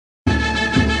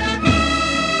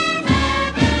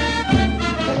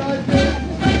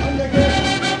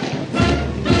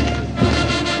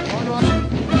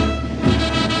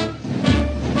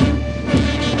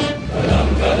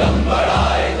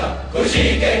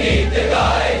गीत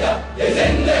गाए जा, ये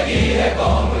जिंदगी है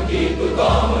कौम की, तू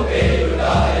कौम पे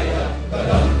लुटाए जा,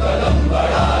 कदम कदम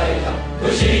बढ़ाए जा,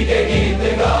 खुशी के गीत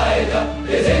गाए जा,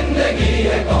 ये जिंदगी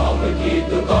है कौम की,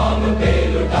 तू कौम पे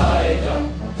लुटाए जा.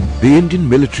 The Indian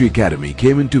Military Academy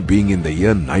came into being in the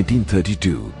year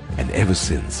 1932 and ever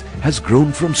since has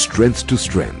grown from strength to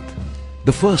strength.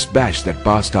 The first batch that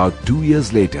passed out 2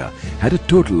 years later had a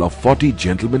total of 40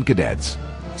 gentlemen cadets.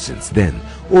 Since then,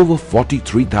 over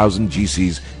 43,000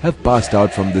 GCs have passed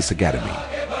out from this academy.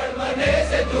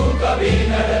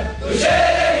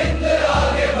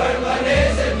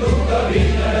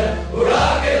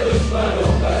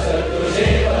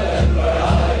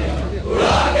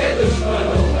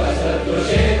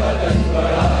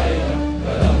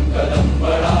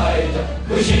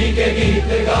 खुशी के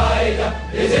गीत गाए जा,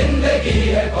 ये जिंदगी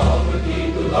है कौम की,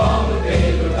 तू कौम पे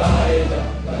लुटाए जा,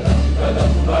 कदम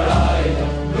कदम बढ़ाए जा,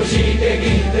 खुशी के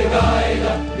गीत गाए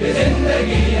जा, ये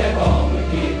जिंदगी है कौम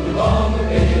की, तू कौम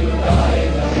पे लुटाए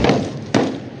जा.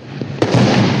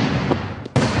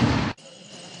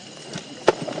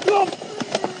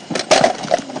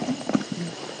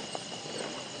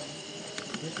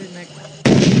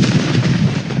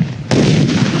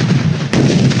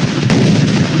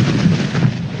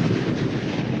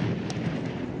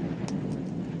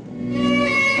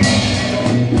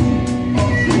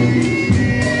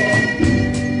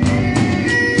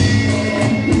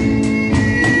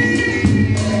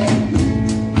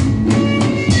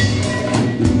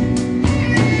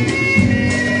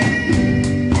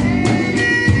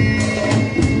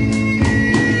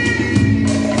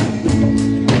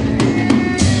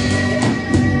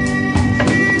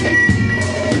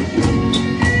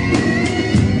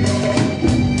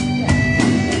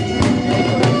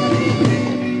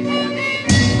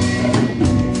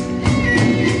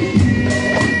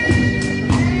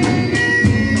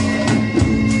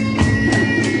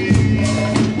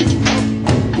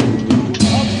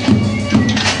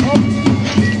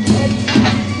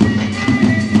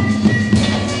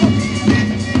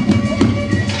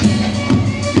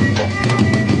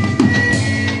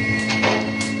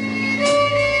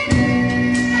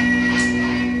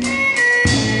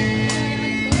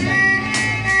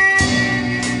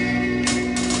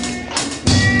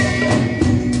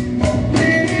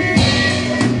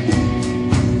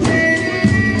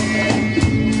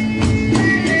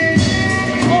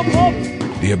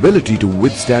 The ability to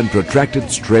withstand protracted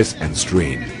stress and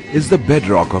strain is the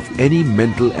bedrock of any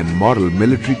mental and moral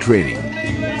military training.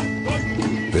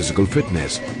 Physical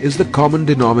fitness is the common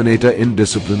denominator in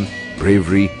discipline,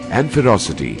 bravery and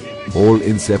ferocity, all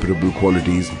inseparable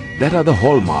qualities that are the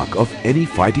hallmark of any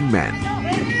fighting man.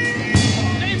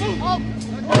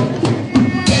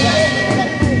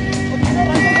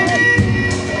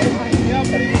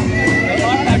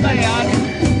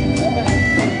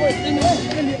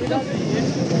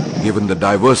 Given the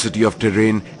diversity of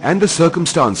terrain and the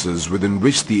circumstances within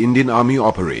which the Indian Army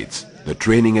operates, the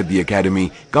training at the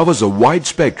academy covers a wide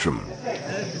spectrum.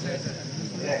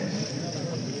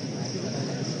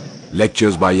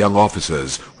 Lectures by young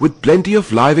officers with plenty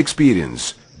of live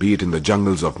experience, be it in the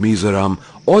jungles of Mizoram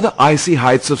or the icy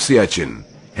heights of Siachen,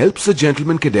 helps the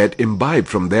gentleman cadet imbibe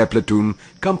from their platoon,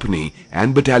 company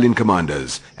and battalion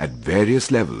commanders at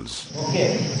various levels.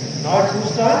 Okay, now it's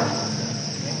whose turn?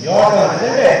 Your turn,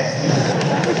 isn't it?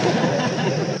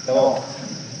 So,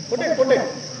 put it.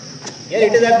 Here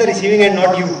it is at the receiving end,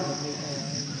 not you.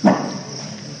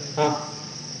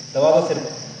 दबा दो सिर को.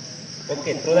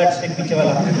 Okay, throw that stick पीछे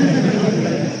वाला.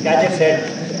 Catch its head.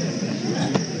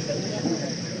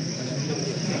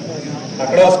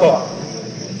 पकड़ो उसको.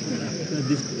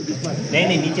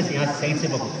 नहीं नीचे से यहाँ साइड से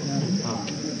पकड़ो. हाँ.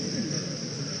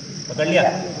 पकड़ लिया.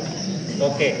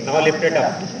 Okay, now lift it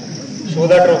up. Show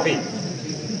the trophy.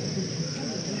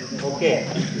 Okay.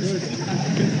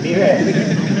 Leave it.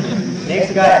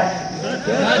 Next guy.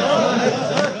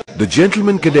 The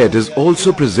gentleman cadet is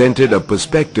also presented a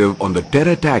perspective on the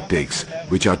terror tactics,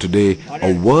 which are today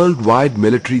a worldwide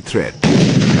military threat.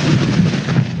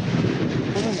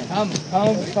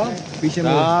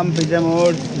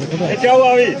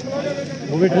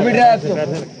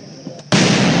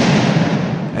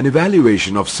 An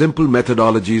evaluation of simple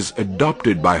methodologies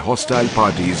adopted by hostile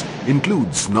parties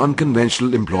includes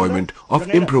non-conventional employment of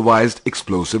improvised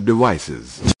explosive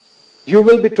devices. You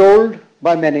will be told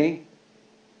by many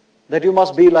that you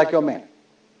must be like your men.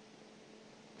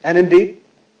 And indeed,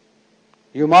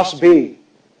 you must be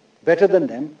better than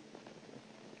them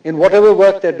in whatever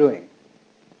work they're doing.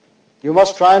 You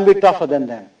must try and be tougher than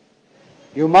them.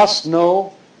 You must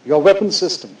know your weapon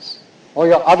systems or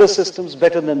your other systems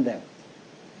better than them.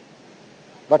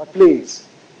 But please,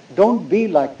 don't be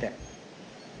like them.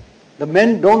 The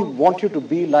men don't want you to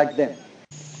be like them.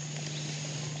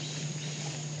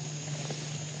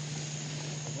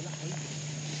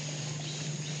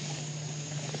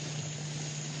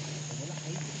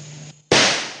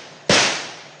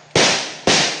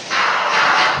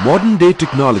 Modern day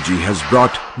technology has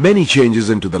brought many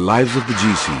changes into the lives of the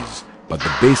GCs, but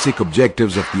the basic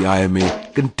objectives of the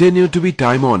IMA continue to be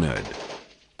time-honored.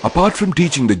 Apart from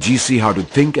teaching the GC how to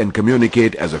think and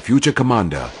communicate as a future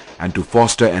commander and to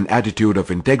foster an attitude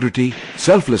of integrity,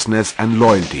 selflessness and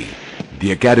loyalty,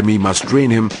 the academy must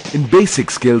train him in basic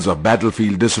skills of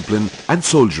battlefield discipline and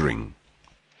soldiering.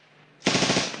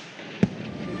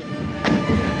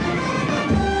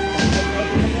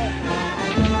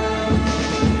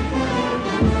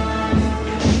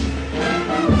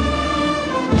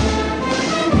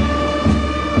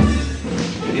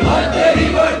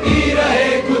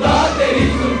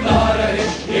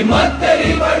 हिम्मत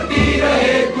तेरी बढ़ती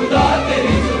रहे खुदा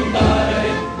तेरी सुनता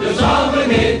रहे जो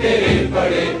सामने तेरे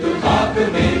पड़े तू खाक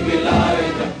में मिलाए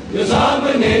जा जो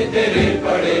सामने तेरे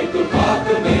पड़े तू खाक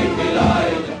में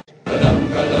मिलाए जा कदम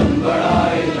कदम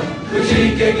बढ़ाए जा खुशी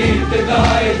के गीत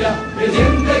गाए जा ये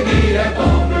जिंदगी है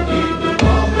कौम की तू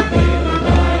कौम पे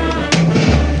लुटाए जा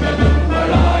कदम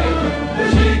बढ़ाए जा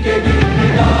खुशी के गीत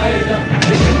गाए जा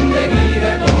ये जिंदगी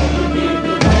है कौम की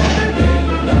तू कौम पे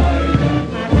लुटाए जा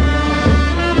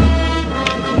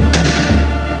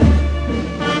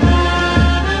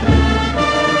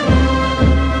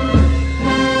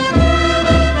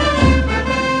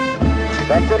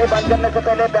सेंचुरी बंद करने से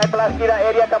पहले बैक ब्लास्ट की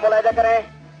एरिया का मुलायजा करें।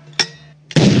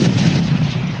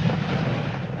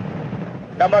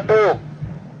 Number 2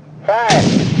 fire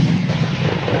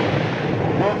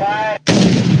 2 fire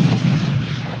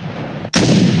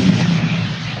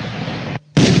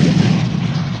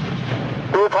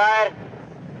 2 fire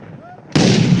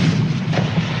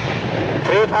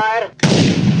 3 fire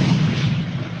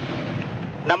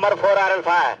number 4 RL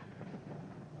fire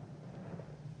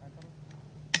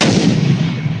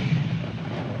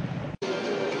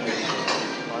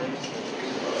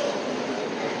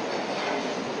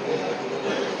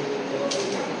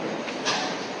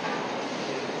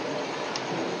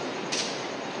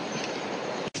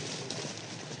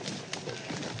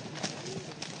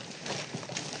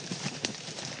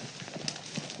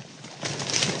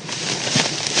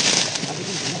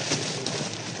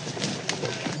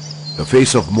The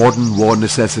face of modern war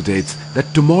necessitates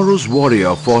that tomorrow's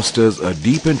warrior fosters a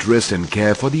deep interest and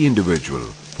care for the individual,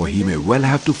 for he may well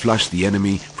have to flush the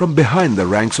enemy from behind the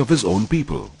ranks of his own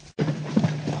people.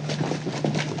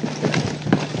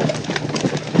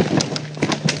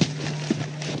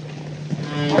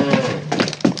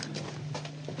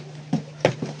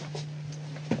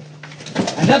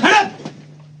 Hands up!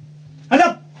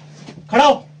 खड़ा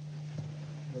हो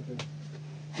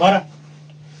 12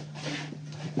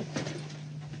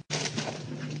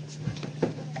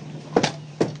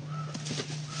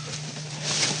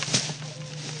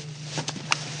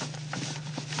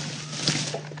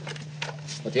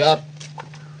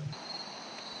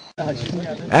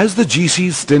 As the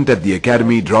GC's stint at the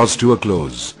academy draws to a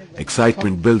close,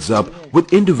 excitement builds up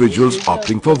with individuals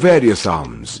opting for various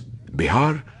arms.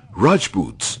 Bihar,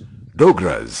 Rajputs,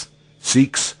 Dogras,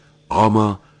 Sikhs,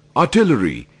 armor,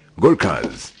 artillery,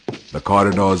 Gurkhas. The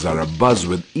corridors are abuzz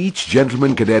with each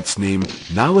gentleman cadet's name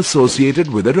now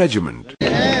associated with a regiment.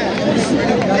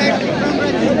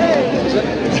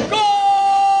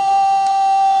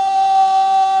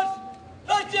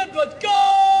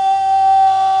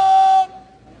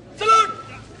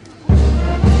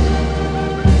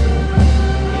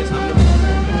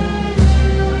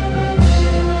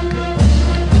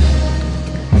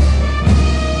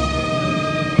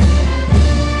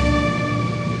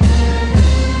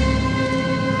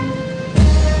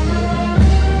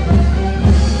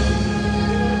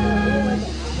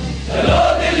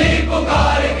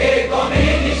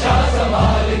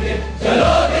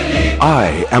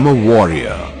 I am a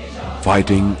warrior.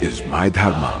 Fighting is my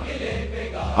dharma.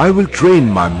 I will train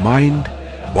my mind,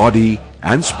 body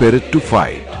and spirit to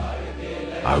fight.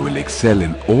 I will excel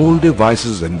in all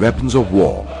devices and weapons of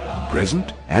war,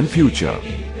 present and future.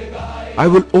 I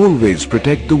will always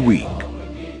protect the weak.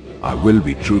 I will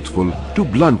be truthful to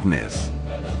bluntness.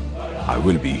 I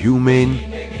will be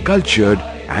humane, cultured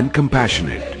and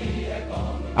compassionate.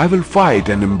 I will fight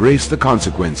and embrace the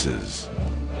consequences.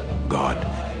 God,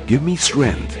 give me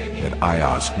strength that I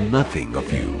ask nothing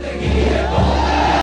of you.